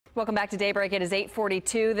Welcome back to Daybreak. It is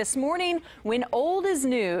 8:42 this morning. When old is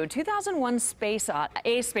new, 2001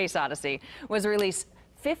 A Space Odyssey was released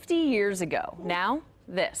 50 years ago. Now,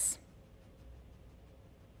 this.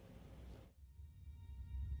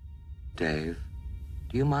 Dave,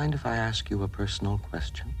 do you mind if I ask you a personal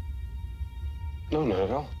question? No, not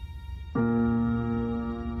at all.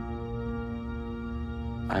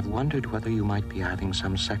 I've wondered whether you might be having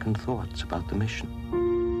some second thoughts about the mission.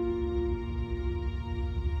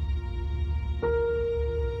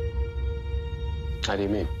 How do you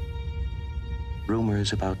mean?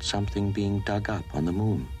 Rumors about something being dug up on the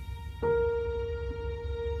moon.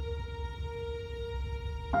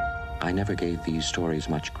 I never gave these stories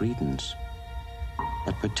much credence,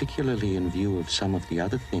 but particularly in view of some of the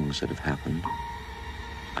other things that have happened,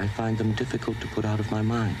 I find them difficult to put out of my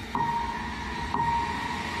mind.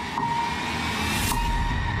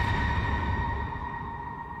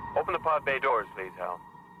 Open the pod bay doors, please, Hal.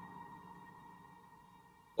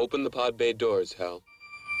 Open the pod bay doors, Hal.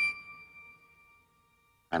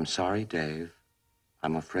 I'm sorry, Dave.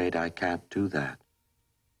 I'm afraid I can't do that.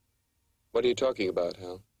 What are you talking about,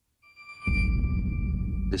 Hal?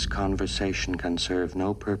 This conversation can serve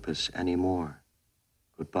no purpose anymore.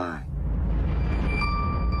 Goodbye.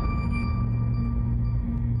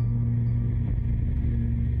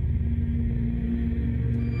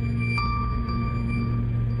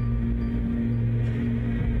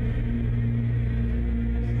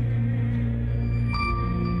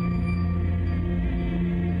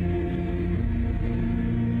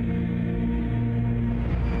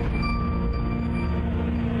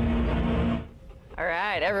 All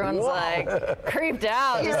right, everyone's like creeped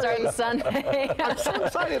out to start the Sunday. I'm so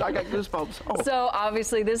excited. I got goosebumps. Oh. So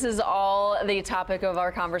obviously this is all the topic of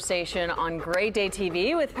our conversation on Great Day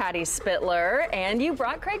TV with Patty Spitler, and you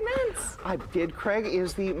brought Craig Mintz. I did. Craig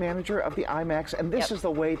is the manager of the IMAX, and this is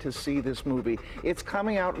the way to see this movie. It's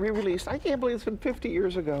coming out re-released. I can't believe it's been 50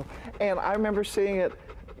 years ago. And I remember seeing it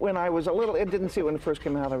when I was a little, I didn't see it when it first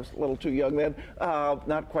came out. I was a little too young then,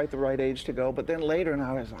 not quite the right age to go. But then later, and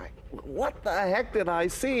I was like, what the heck did I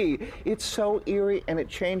see? It's so eerie, and it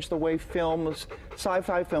changed the way films,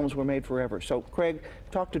 sci-fi films were made forever. So, Craig,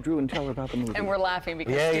 talk to Drew and tell her about the movie. And we're laughing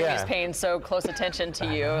because Stevie's paying so close attention to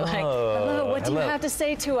you. Like, hello, what do you have to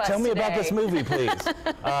say to us Tell me today? about this movie, please.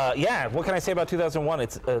 Yeah, what can I say about 2001?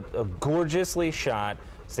 It's a gorgeously shot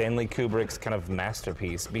Stanley Kubrick's kind of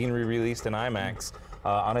masterpiece being re-released in IMAX.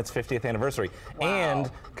 On its 50th anniversary. Wow.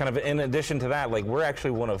 And kind of in addition to that, like, we're actually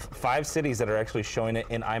one of 5 cities that are actually showing it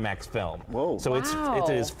in IMAX film. Whoa. So it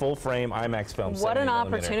is full frame IMAX film. What an 70mm.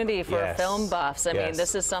 opportunity for film buffs. I mean,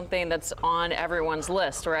 this is something that's on everyone's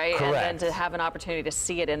list, right? Correct. And then to have an opportunity to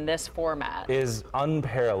see it in this format is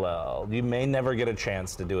unparalleled. You may never get a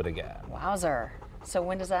chance to do it again. Wowzer. So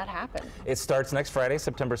when does that happen? It starts next Friday,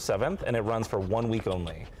 September 7th, and it runs for 1 week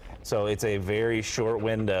only. So it's a very short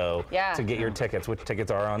window to get your tickets, which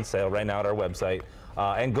tickets are on sale right now at our website,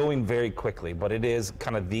 and going very quickly. But it is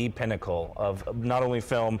kind of the pinnacle of not only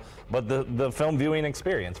film, but the film viewing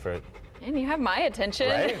experience for it. And you have my attention.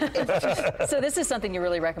 Right? So this is something you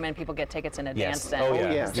really recommend people get tickets in advance then. Oh,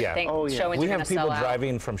 yeah. yes. Yeah. We have people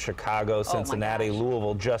driving from Chicago, Cincinnati, gosh.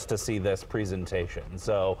 Louisville just to see this presentation.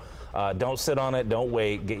 So don't sit on it. Don't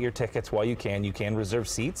wait. Get your tickets while you can. You can reserve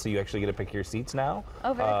seats, so you actually get to pick your seats now.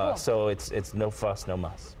 Oh, very cool. So it's no fuss, no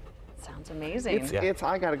muss. Sounds amazing. It's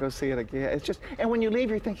I got to go see it again. It's just, and when you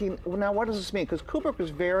leave, you're thinking, well, now what does this mean? Because Kubrick was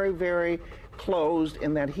very, very closed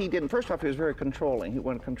in that he didn't. First off, he was very controlling. He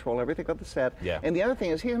wanted to control everything on the set. Yeah. And the other thing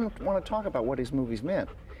is, he didn't want to talk about what his movies meant.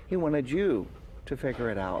 He wanted you to figure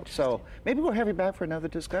it out. So maybe we'll have you back for another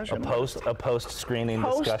discussion. A post-screening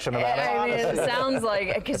discussion about it. I mean, it sounds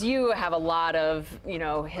like, because you have a lot of,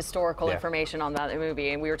 historical information on that movie,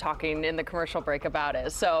 and we were talking in the commercial break about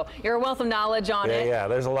it. So you're a wealth of knowledge on it. Yeah,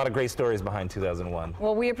 there's a lot of great stories behind 2001.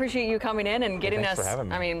 Well, we appreciate you coming in and getting Thanks us, for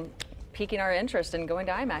having me. piquing our interest in going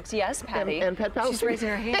to IMAX. Yes, Patty. And Pet Pals She's raising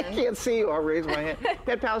her hand. I can't see you. I'll raise my hand.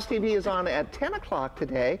 Pet Pals TV is on at 10 o'clock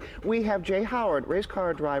today. We have Jay Howard, race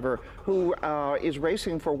car driver, who is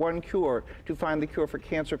racing for one cure to find the cure for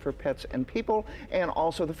cancer for pets and people. And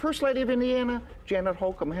also the First Lady of Indiana, Janet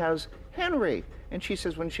Holcomb, has Henry. And she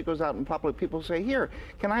says when she goes out in public, people say, here,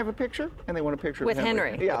 can I have a picture? And they want a picture With of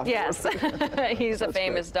Henry. Yeah. Yes. He's a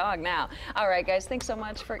famous good. dog now. All right, guys, thanks so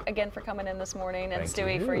much again for coming in this morning, and Thank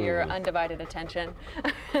Stewie you. for your undivided attention.